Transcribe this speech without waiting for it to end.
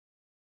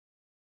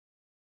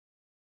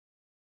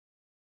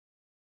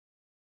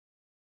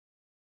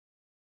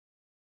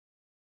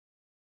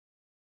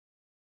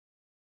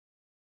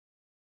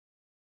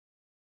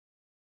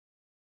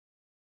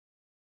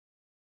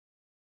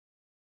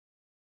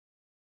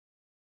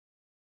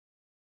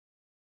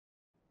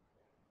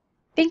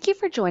Thank you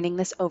for joining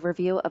this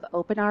overview of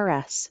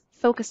OpenRS,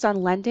 focused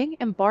on lending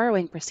and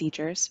borrowing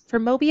procedures for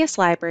Mobius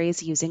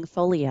libraries using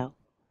Folio.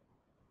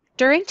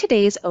 During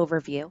today's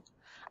overview,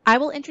 I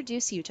will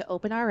introduce you to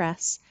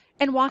OpenRS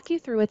and walk you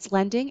through its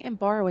lending and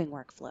borrowing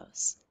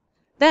workflows.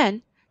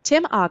 Then,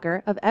 Tim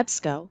Auger of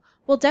EBSCO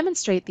will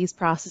demonstrate these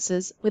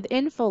processes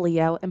within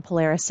Folio and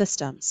Polaris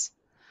systems.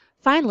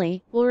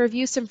 Finally, we'll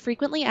review some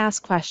frequently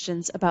asked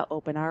questions about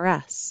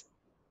OpenRS.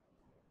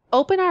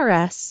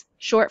 OpenRS,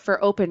 short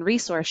for Open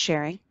Resource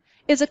Sharing,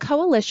 is a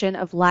coalition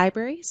of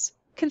libraries,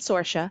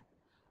 consortia,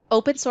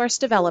 open source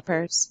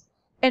developers,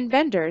 and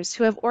vendors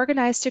who have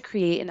organized to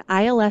create an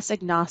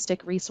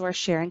ILS-agnostic resource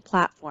sharing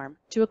platform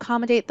to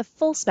accommodate the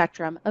full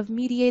spectrum of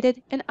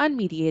mediated and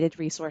unmediated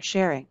resource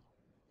sharing.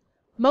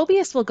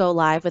 Mobius will go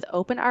live with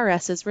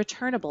OpenRS's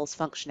returnables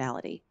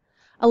functionality,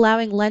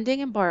 allowing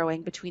lending and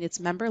borrowing between its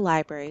member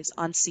libraries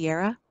on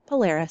Sierra,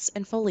 Polaris,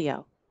 and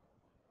Folio.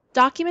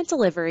 Document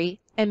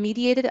delivery and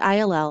mediated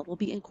ILL will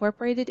be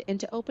incorporated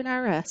into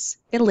OpenRS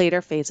in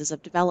later phases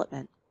of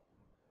development.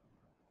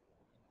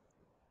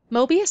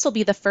 Mobius will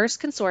be the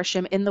first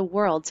consortium in the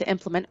world to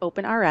implement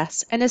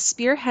OpenRS and is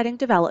spearheading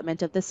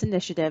development of this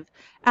initiative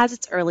as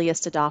its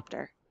earliest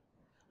adopter.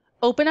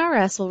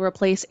 OpenRS will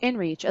replace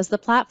InReach as the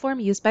platform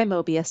used by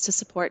Mobius to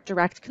support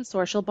direct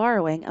consortial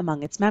borrowing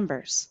among its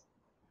members.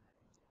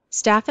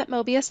 Staff at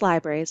Mobius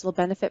libraries will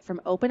benefit from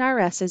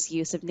OpenRS's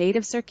use of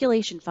native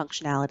circulation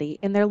functionality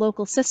in their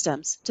local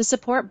systems to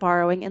support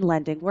borrowing and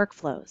lending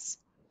workflows.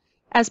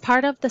 As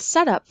part of the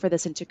setup for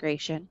this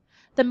integration,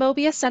 the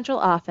Mobius Central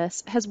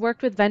Office has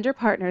worked with vendor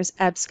partners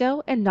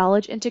EBSCO and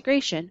Knowledge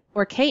Integration,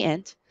 or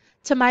KINT,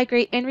 to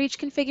migrate InReach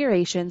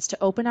configurations to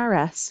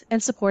OpenRS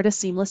and support a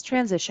seamless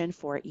transition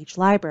for each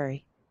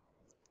library.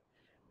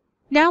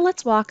 Now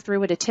let's walk through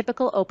what a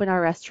typical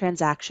OpenRS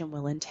transaction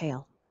will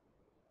entail.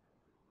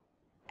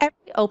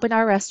 Every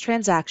OpenRS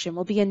transaction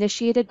will be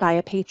initiated by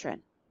a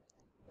patron.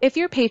 If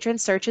your patron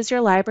searches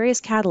your library's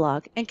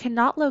catalog and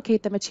cannot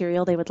locate the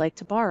material they would like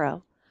to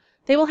borrow,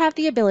 they will have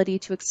the ability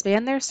to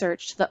expand their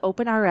search to the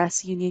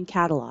OpenRS Union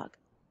Catalog.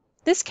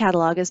 This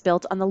catalog is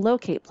built on the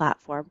Locate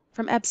platform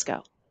from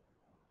EBSCO.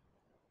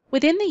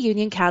 Within the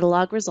Union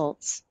Catalog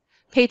results,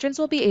 patrons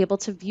will be able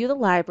to view the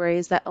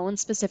libraries that own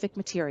specific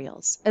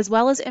materials, as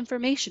well as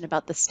information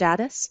about the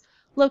status,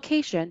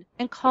 location,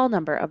 and call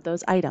number of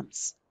those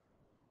items.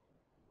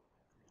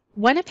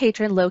 When a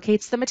patron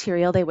locates the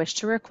material they wish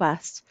to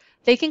request,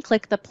 they can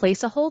click the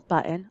Place a Hold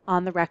button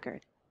on the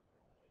record.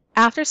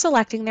 After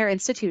selecting their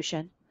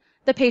institution,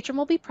 the patron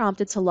will be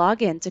prompted to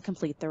log in to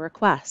complete the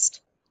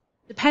request.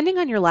 Depending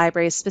on your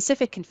library's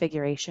specific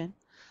configuration,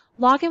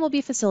 login will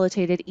be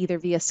facilitated either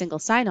via single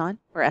sign-on,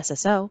 or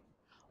SSO,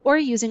 or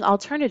using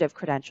alternative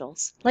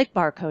credentials like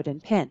barcode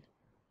and PIN.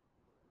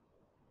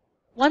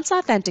 Once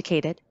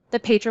authenticated,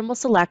 the patron will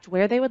select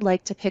where they would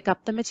like to pick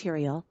up the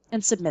material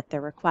and submit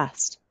their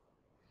request.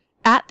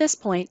 At this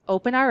point,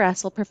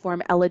 OpenRS will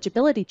perform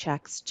eligibility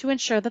checks to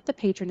ensure that the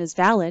patron is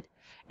valid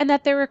and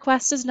that their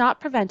request is not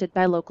prevented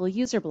by local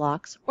user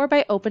blocks or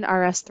by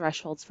OpenRS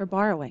thresholds for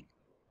borrowing.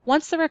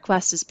 Once the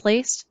request is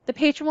placed, the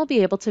patron will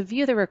be able to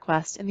view the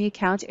request in the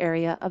account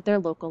area of their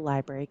local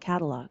library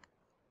catalog.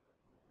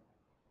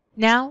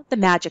 Now, the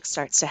magic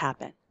starts to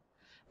happen.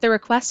 The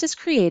request is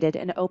created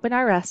and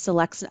OpenRS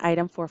selects an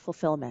item for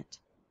fulfillment.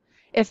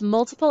 If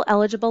multiple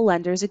eligible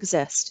lenders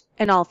exist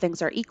and all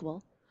things are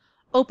equal,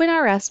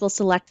 OpenRS will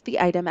select the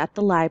item at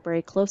the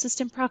library closest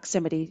in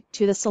proximity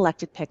to the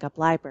selected pickup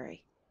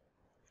library.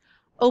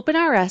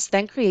 OpenRS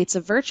then creates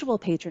a virtual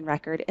patron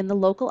record in the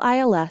local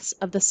ILS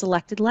of the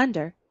selected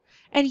lender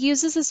and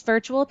uses this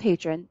virtual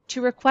patron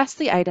to request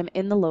the item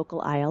in the local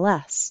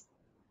ILS.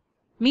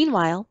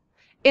 Meanwhile,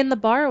 in the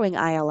borrowing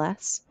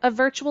ILS, a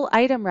virtual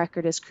item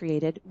record is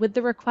created with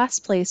the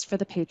request placed for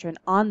the patron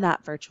on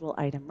that virtual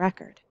item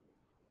record.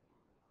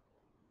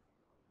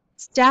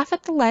 Staff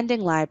at the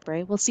lending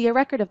library will see a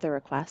record of the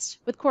request,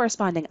 with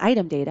corresponding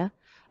item data,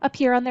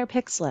 appear on their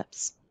pick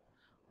slips.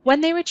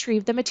 When they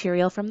retrieve the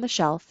material from the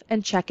shelf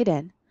and check it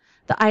in,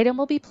 the item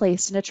will be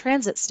placed in a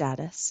transit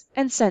status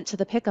and sent to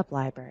the pickup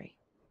library.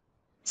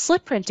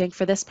 Slip printing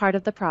for this part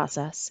of the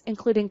process,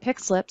 including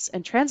pick slips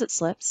and transit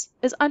slips,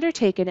 is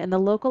undertaken in the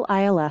local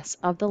ILS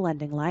of the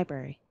lending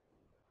library.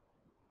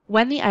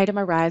 When the item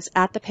arrives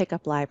at the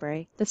pickup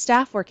library, the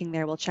staff working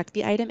there will check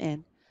the item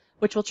in,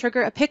 which will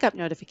trigger a pickup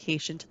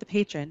notification to the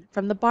patron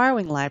from the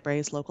borrowing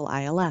library's local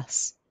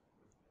ILS.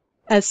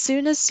 As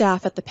soon as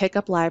staff at the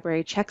pickup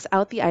library checks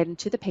out the item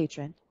to the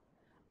patron,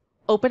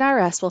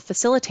 OpenRS will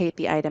facilitate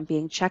the item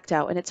being checked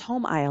out in its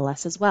home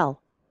ILS as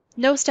well.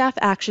 No staff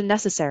action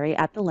necessary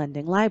at the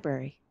lending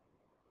library.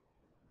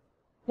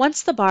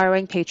 Once the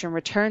borrowing patron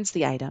returns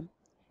the item,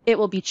 it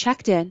will be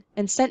checked in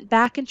and sent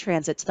back in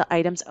transit to the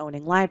item's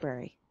owning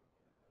library.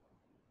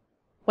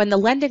 When the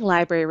lending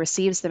library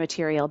receives the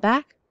material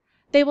back,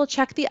 they will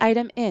check the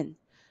item in,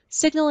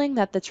 signaling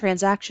that the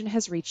transaction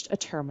has reached a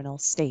terminal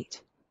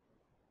state.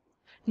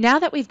 Now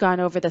that we've gone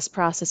over this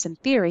process in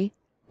theory,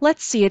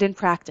 let's see it in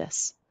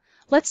practice.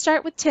 Let's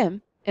start with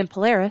Tim, In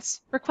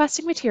Polaris,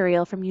 requesting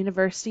material from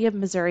University of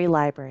Missouri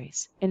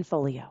libraries in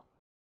Folio.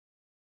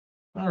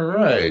 All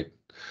right.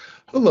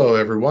 Hello,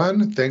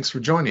 everyone. Thanks for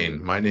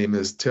joining. My name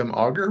is Tim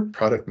Auger,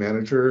 Product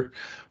Manager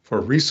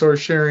for Resource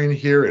Sharing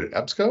here at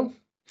EBSCO.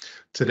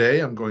 Today,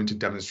 I'm going to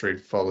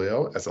demonstrate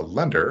Folio as a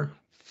lender,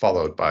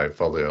 followed by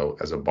Folio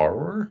as a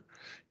borrower,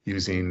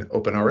 using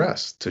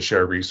OpenRS to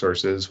share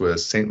resources with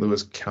St.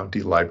 Louis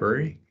County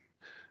Library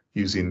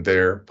using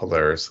their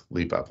Polaris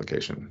Leap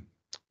application.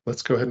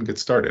 Let's go ahead and get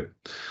started.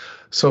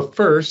 So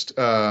first,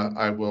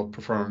 I will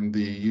perform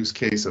the use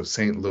case of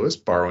St. Louis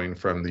borrowing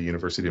from the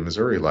University of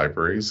Missouri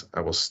libraries.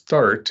 I will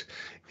start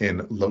in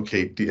the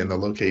Locate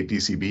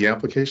DCB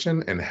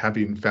application, and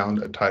having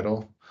found a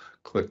title,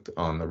 clicked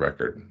on the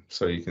record.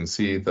 So you can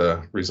see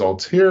the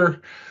results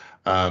here.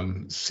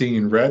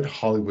 Seeing Red,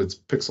 Hollywood's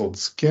Pixeled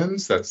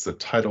Skins, that's the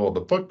title of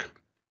the book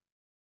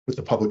with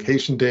the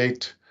publication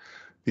date,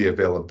 the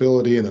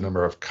availability and the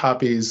number of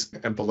copies,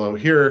 and below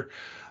here,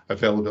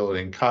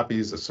 availability and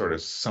copies, a sort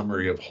of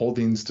summary of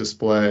holdings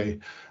display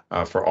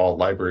for all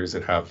libraries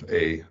that have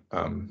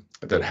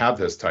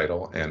this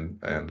title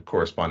and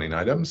corresponding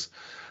items.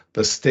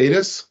 The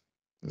status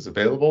is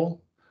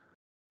available.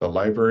 The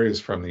library is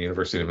from the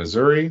University of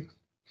Missouri.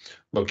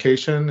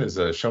 Location is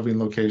a shelving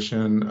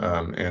location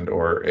and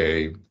or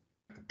a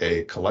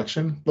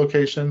collection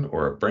location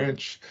or a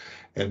branch,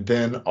 and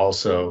then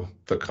also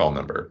the call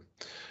number.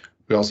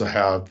 We also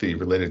have the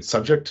related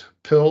subject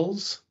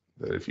pills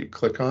that if you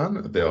click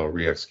on, they'll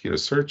re-execute a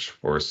search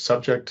for a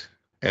subject,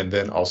 and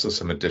then also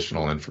some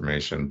additional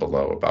information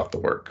below about the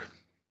work.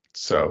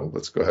 So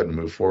let's go ahead and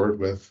move forward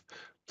with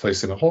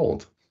placing a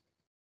hold.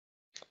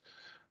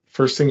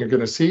 First thing you're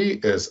going to see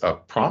is a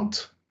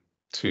prompt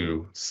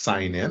to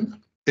sign in.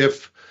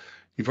 If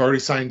you've already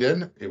signed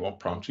in, it won't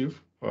prompt you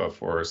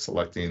for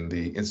selecting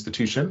the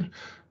institution.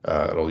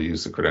 It'll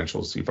use the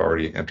credentials you've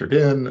already entered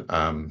in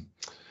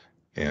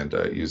and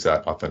use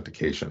that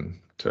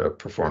authentication to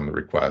perform the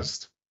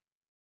request.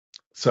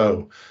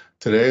 So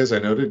today, as I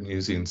noted, I'm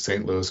using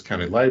St. Louis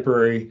County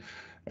Library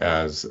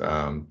as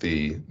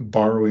the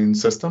borrowing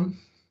system.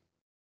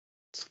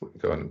 So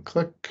go ahead and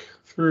click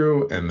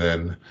through, and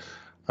then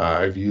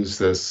I've used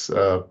this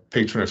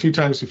patron a few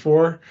times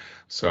before,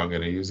 so I'm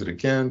going to use it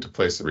again to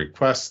place a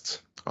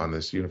request on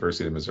this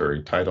University of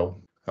Missouri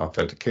title.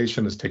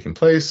 Authentication is taking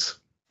place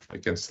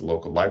against the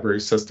local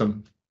library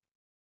system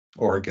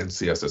or against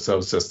the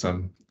SSO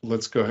system.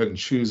 Let's go ahead and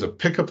choose a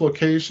pickup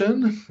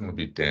location. It'll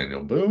be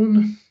Daniel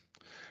Boone.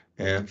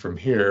 And from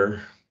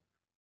here,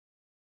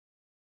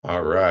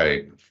 all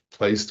right,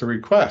 place the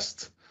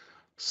request.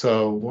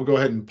 So we'll go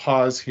ahead and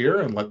pause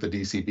here and let the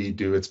DCB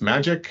do its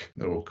magic.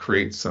 It will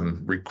create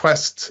some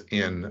requests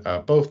in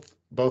both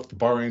the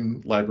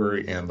borrowing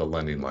library and the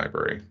lending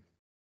library.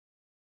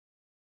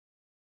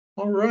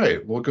 All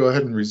right, we'll go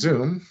ahead and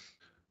resume.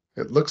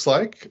 It looks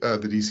like the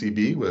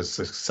DCB was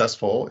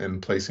successful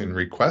in placing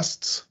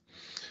requests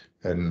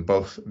in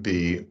both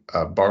the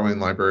borrowing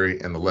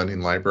library and the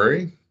lending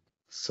library.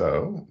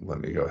 So let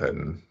me go ahead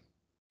and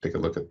take a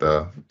look at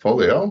the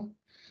folio.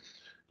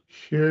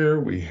 Here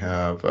we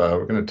have,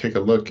 we're going to take a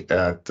look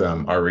at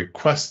our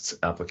requests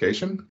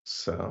application.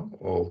 So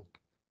we'll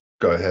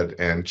go ahead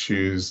and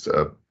choose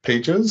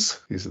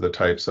pages. These are the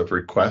types of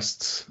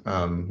requests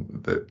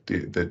that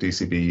the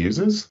DCB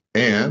uses.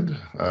 And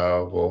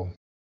we'll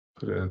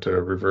put it into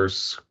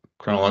reverse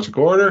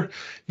chronological order.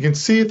 You can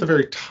see at the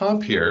very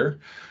top here,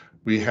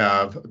 we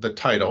have the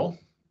title,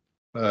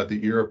 the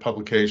year of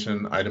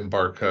publication, item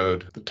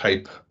barcode, the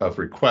type of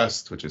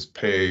request, which is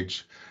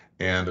page,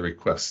 and the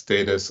request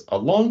status,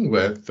 along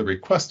with the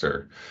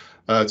requester.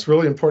 It's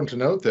really important to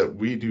note that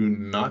we do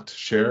not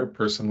share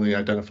personally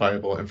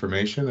identifiable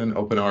information in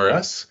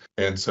OpenRS,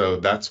 and so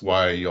that's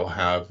why you'll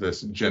have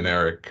this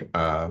generic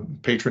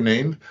patron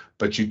name,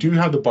 but you do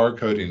have the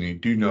barcode and you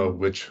do know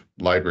which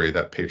library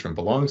that patron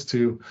belongs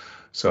to.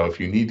 So if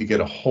you need to get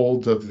a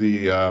hold of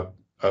the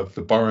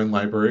borrowing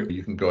library,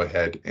 you can go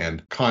ahead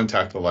and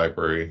contact the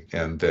library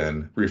and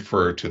then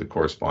refer to the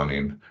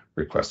corresponding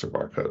requester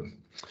barcode.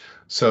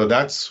 So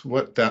that's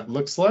what that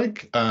looks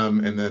like.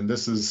 And then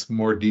this is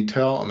more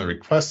detail on the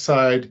request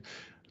side.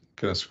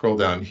 Going to scroll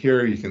down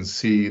here. You can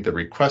see the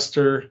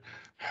requester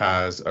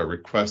has a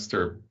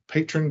requester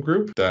patron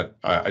group that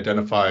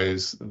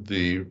identifies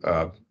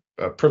the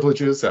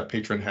privileges that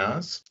patron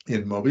has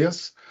in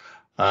Mobius.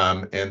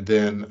 And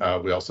then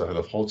we also have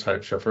the whole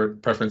type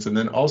preference, and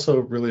then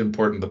also really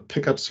important, the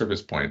pickup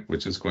service point,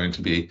 which is going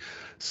to be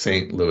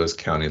St. Louis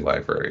County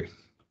Library.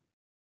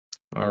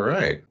 All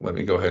right, let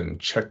me go ahead and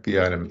check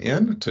the item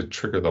in to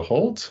trigger the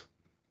hold.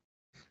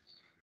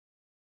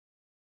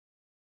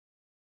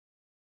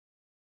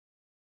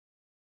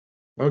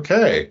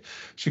 Okay,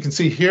 as you can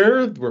see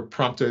here, we're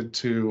prompted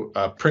to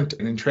print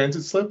an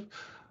in-transit slip.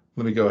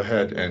 Let me go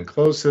ahead and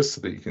close this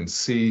so that you can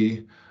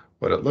see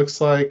what it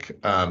looks like.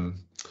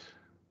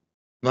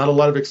 Not a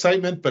lot of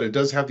excitement, but it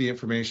does have the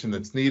information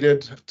that's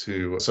needed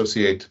to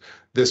associate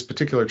this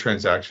particular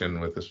transaction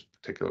with this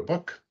particular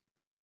book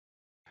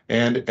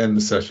and end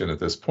the session at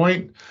this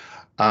point.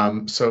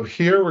 So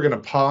here we're going to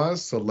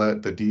pause to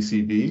let the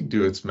DCB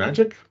do its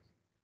magic,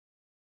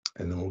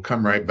 and then we'll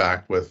come right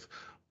back with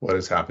what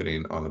is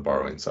happening on the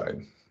borrowing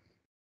side.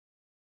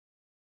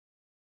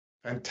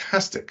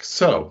 Fantastic.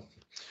 So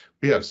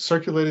we have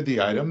circulated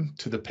the item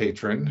to the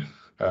patron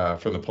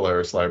from the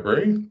Polaris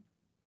library,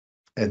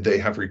 and they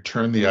have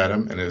returned the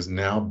item and is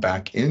now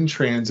back in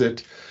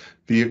transit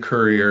via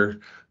courier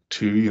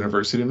to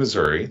University of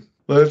Missouri.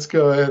 Let's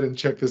go ahead and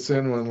check this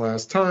in one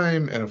last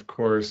time. And of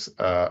course,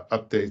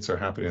 updates are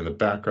happening in the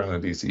background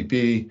of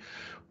DCB.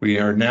 We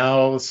are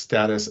now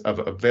status of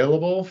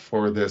available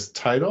for this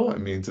title. It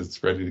means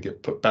it's ready to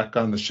get put back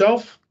on the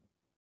shelf.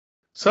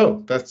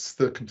 So that's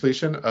the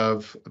completion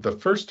of the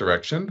first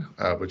direction,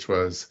 which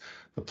was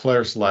the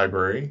Polaris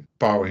library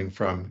borrowing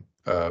from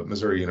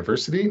Missouri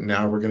University.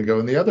 Now we're going to go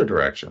in the other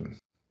direction.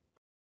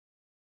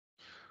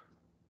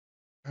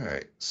 All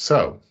right,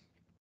 so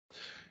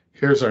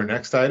here's our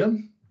next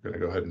item. We're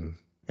going to go ahead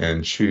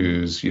and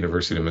choose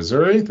University of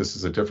Missouri. This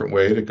is a different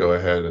way to go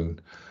ahead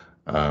and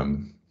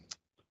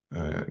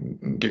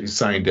get you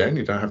signed in.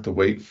 You don't have to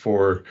wait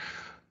for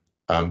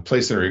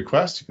placing a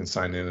request. You can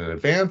sign in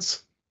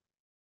advance.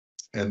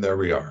 And there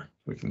we are.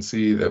 We can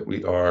see that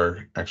we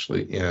are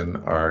actually in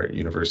our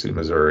University of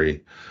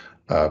Missouri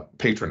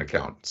patron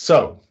account.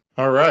 So,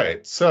 all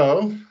right.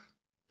 So,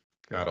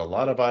 got a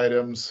lot of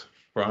items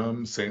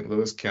from St.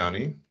 Louis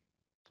County.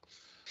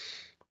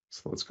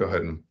 So let's go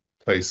ahead and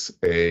place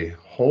a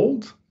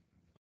hold.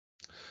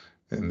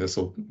 And this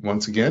will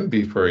once again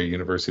be for a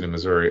University of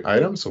Missouri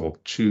item. So we'll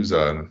choose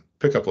a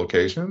pickup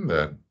location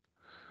that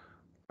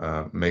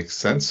makes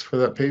sense for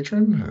that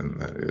patron,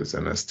 and that is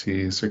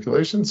MST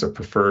Circulation, so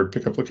preferred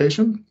pickup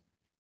location.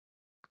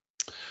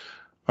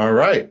 All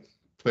right,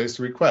 place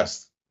the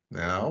request.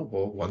 Now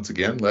we'll once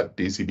again let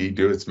DCB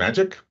do its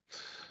magic,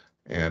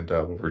 and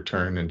we'll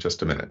return in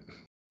just a minute.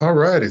 All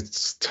right,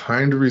 it's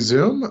time to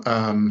resume.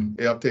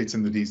 The updates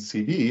in the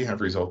DCB have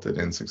resulted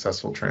in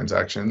successful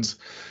transactions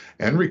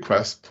and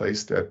requests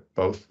placed at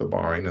both the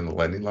borrowing and the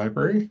lending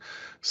library.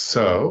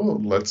 So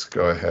let's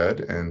go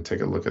ahead and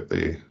take a look at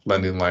the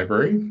lending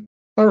library.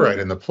 All right,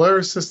 in the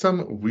Polaris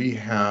system, we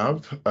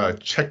have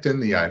checked in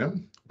the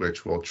item,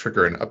 which will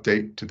trigger an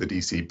update to the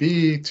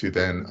DCB to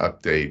then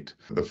update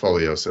the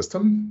Folio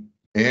system.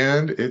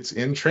 And it's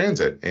in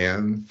transit,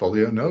 and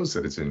Folio knows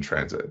that it's in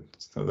transit.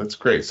 So that's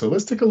great. So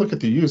let's take a look at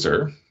the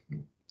user,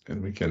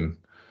 and we can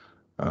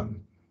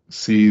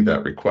see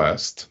that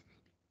request.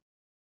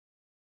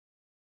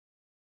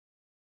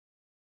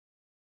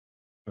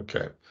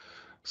 Okay,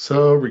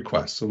 so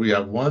request. So we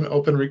have one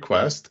open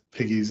request,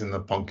 Piggies in the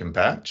Pumpkin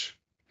Patch,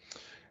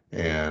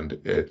 and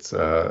it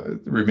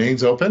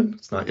remains open.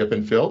 It's not yet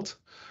been filled,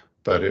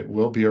 but it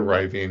will be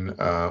arriving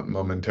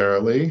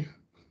momentarily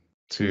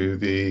to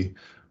the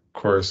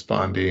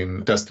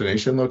corresponding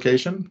destination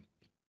location.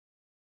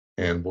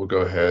 And we'll go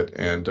ahead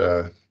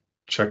and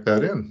check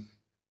that in.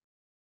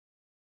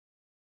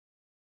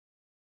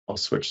 I'll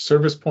switch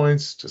service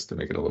points just to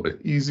make it a little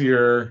bit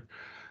easier.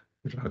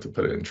 We don't have to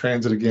put it in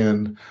transit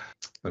again.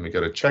 Let me go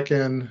to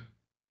check-in,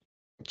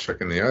 check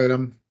in the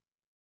item.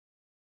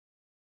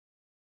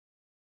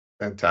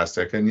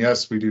 Fantastic. And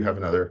yes, we do have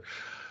another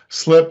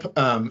slip.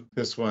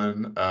 This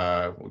one,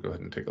 we'll go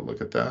ahead and take a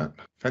look at that.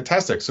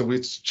 Fantastic. So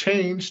it's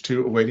changed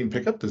to awaiting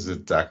pickup. This is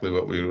exactly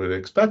what we would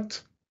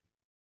expect.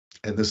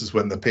 And this is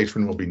when the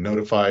patron will be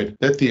notified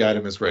that the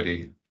item is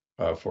ready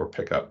for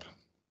pickup.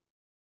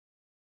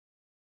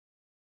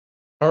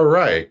 All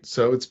right,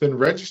 so it's been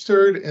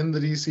registered in the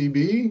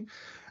DCB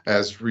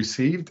as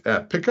received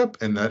at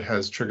pickup, and that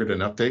has triggered an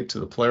update to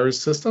the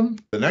Polaris system.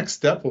 The next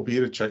step will be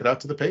to check it out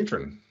to the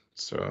patron.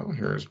 So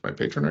here's my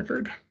patron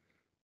record.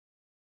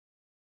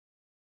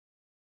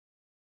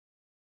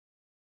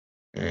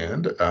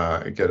 And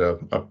I get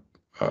a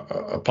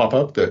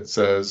pop-up that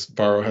says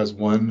borrow has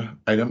one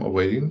item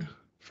awaiting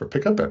for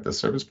pickup at this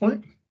service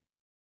point.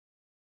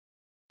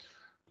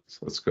 So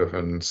let's go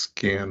ahead and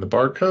scan the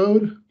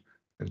barcode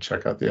and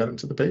check out the item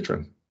to the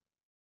patron.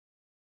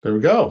 There we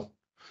go.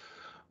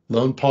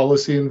 Loan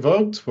policy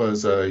invoked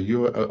was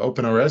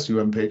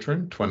OpenRS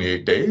patron,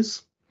 28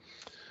 days.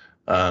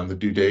 The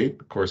due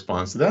date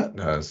corresponds to that,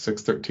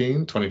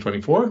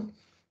 6/13/2024.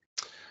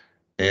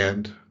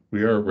 And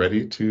we are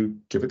ready to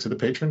give it to the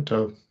patron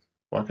to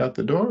walk out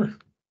the door.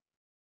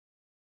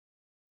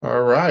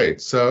 All right,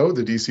 so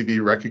the DCB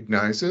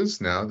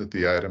recognizes now that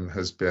the item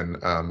has been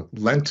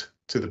lent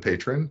to the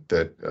patron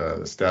that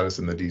the status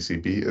in the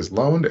DCB is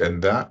loaned,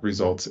 and that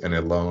results in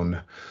a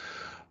loan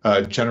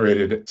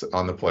generated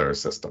on the Polaris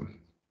system.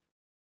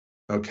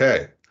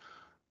 Okay,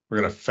 we're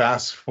going to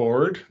fast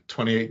forward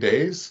 28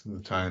 days, the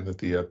time that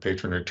the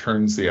patron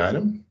returns the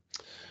item,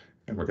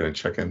 and we're going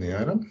to check in the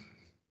item.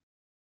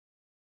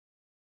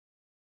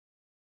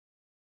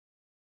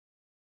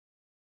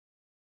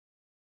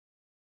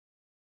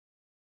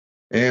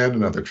 And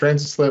another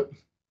transit slip.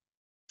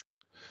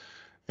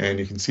 And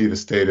you can see the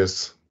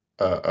status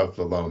of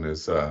the loan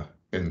is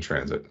in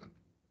transit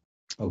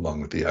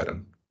along with the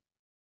item.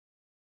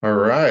 All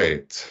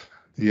right,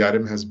 the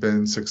item has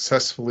been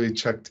successfully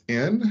checked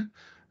in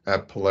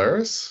at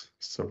Polaris.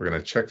 So we're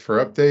going to check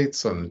for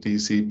updates on the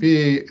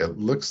DCB. It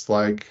looks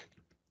like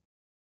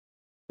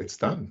it's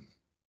done.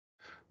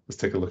 Let's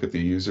take a look at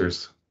the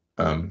user's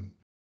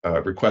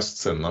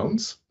requests and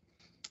loans.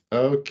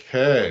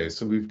 Okay,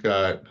 so we've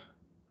got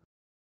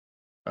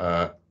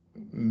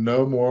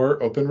no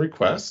more open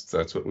requests.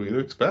 That's what we'd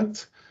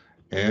expect.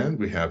 And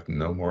we have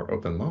no more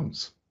open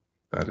loans.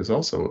 That is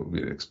also what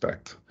we'd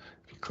expect.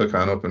 If you click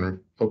on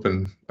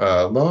open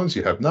loans,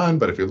 you have none.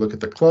 But if you look at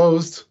the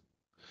closed,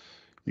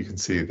 you can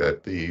see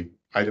that the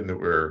item that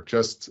we're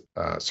just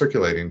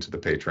circulating to the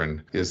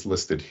patron is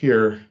listed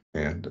here.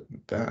 And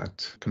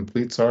that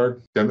completes our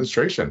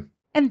demonstration.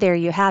 And there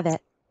you have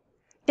it.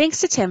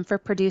 Thanks to Tim for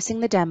producing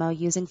the demo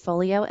using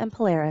Folio and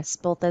Polaris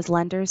both as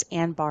lenders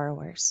and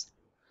borrowers.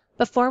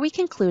 Before we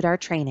conclude our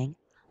training,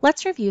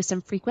 let's review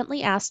some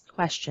frequently asked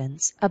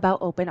questions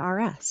about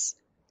OpenRS.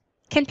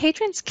 Can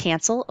patrons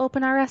cancel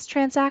OpenRS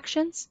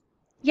transactions?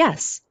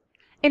 Yes.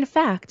 In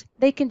fact,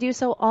 they can do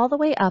so all the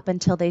way up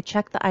until they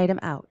check the item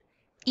out,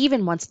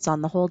 even once it's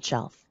on the hold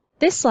shelf.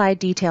 This slide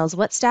details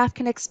what staff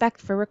can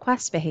expect for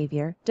request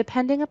behavior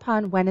depending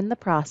upon when in the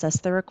process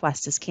the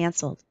request is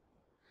canceled.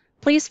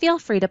 Please feel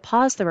free to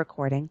pause the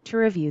recording to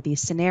review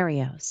these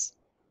scenarios.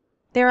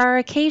 There are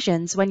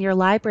occasions when your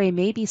library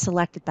may be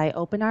selected by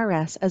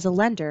OpenRS as a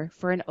lender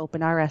for an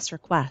OpenRS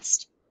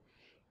request.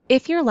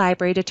 If your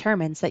library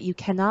determines that you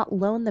cannot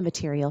loan the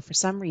material for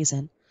some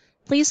reason,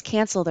 please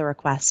cancel the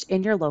request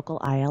in your local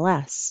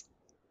ILS.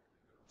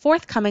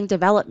 Forthcoming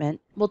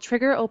development will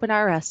trigger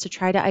OpenRS to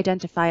try to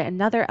identify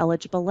another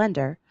eligible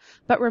lender,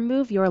 but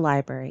remove your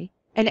library,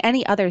 and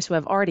any others who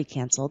have already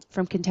canceled,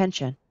 from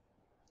contention.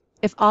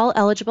 If all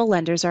eligible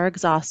lenders are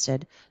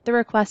exhausted, the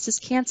request is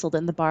canceled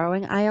in the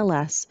borrowing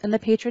ILS and the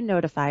patron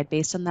notified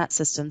based on that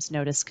system's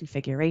notice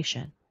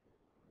configuration.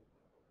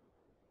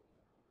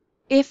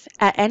 If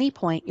at any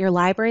point your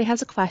library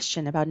has a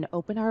question about an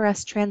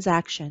OpenRS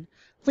transaction,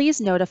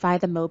 please notify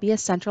the Mobius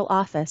Central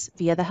Office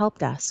via the Help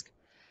Desk.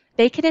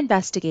 They can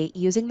investigate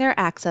using their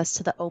access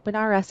to the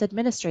OpenRS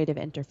administrative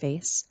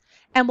interface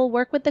and will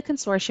work with the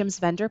consortium's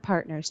vendor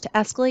partners to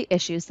escalate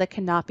issues that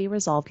cannot be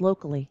resolved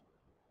locally.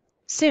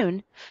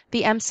 Soon,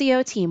 the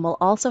MCO team will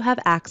also have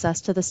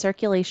access to the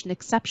circulation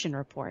exception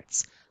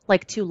reports,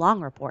 like too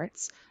long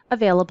reports,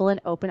 available in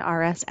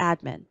OpenRS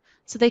admin,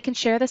 so they can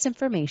share this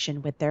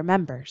information with their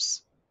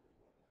members.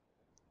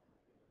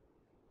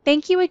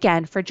 Thank you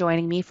again for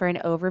joining me for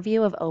an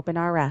overview of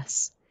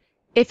OpenRS.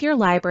 If your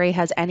library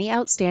has any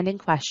outstanding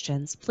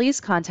questions,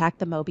 please contact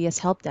the Mobius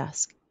Help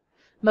Desk.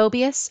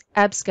 Mobius,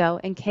 EBSCO,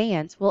 and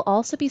KANT will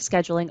also be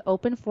scheduling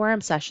open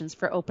forum sessions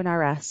for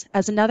OpenRS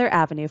as another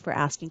avenue for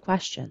asking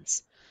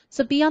questions,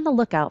 so be on the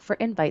lookout for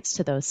invites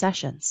to those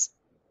sessions.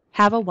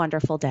 Have a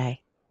wonderful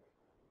day.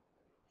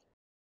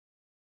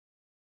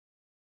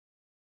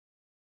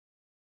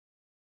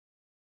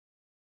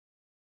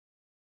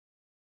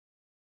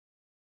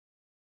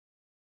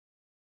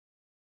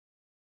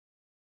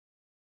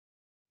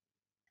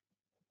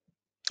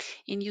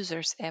 In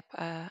users app,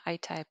 I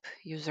type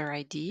user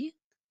ID,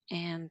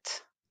 and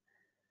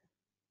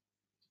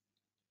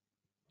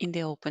in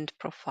the opened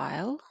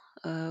profile,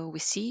 we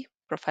see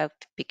profile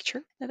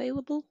picture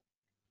available.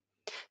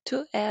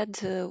 To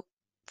add a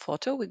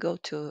photo, we go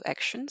to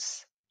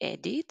Actions,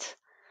 Edit,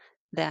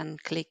 then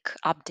click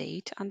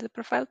Update under the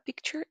profile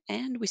picture,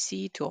 and we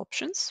see two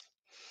options.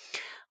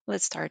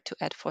 Let's start to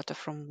add photo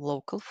from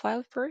local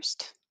file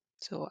first.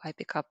 So I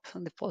pick up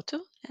the photo,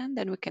 and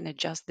then we can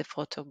adjust the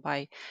photo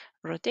by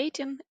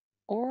rotating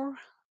or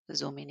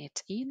zooming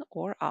it in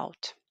or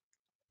out.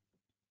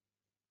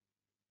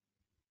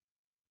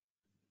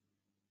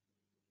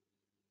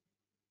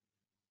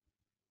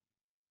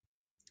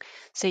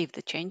 Save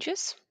the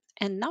changes,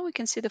 and now we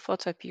can see the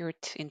photo appeared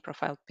in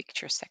profile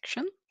picture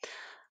section.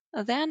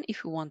 Then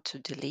if we want to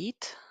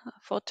delete a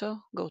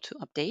photo, go to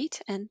update,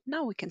 and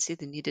now we can see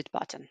the needed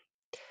button.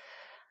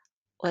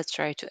 Let's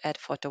try to add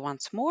photo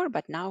once more,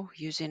 but now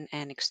using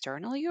an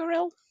external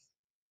URL.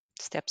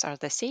 Steps are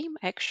the same: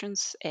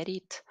 actions,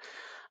 edit,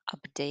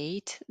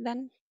 update,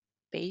 then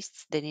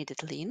paste the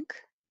needed link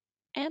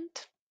and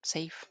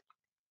save.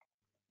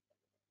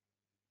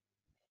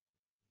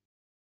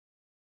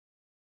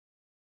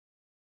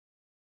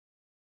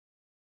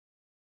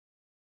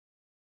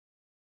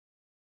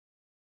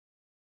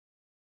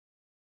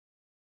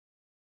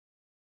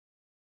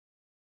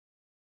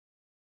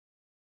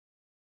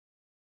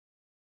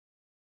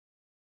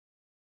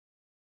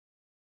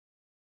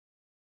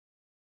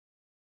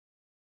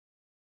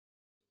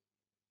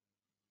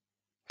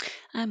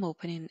 I'm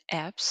opening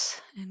apps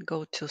and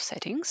go to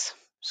settings,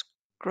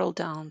 scroll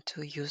down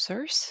to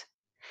users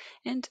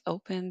and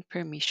open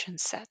permission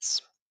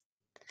sets.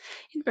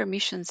 In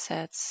permission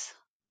sets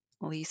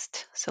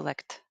list,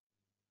 select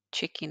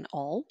check in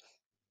all,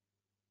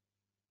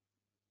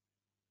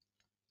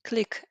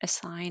 click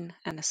assign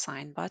and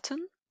assign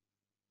button,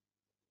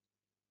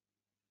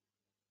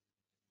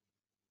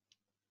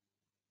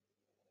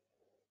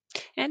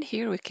 and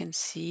here we can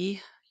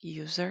see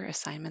user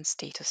assignment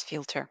status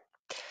filter.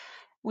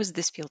 With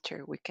this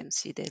filter we can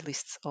see the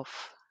lists of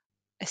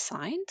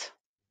assigned.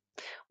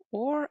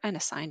 or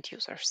unassigned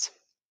users.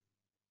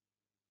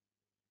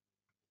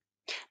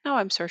 Now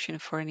I'm searching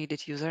for a needed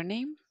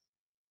username.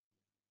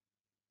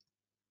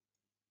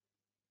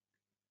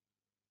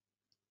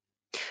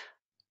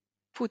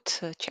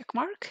 Put a check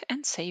mark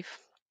and save.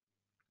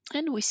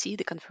 And we see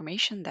the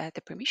confirmation that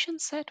the permission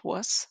set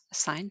was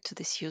assigned to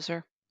this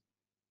user.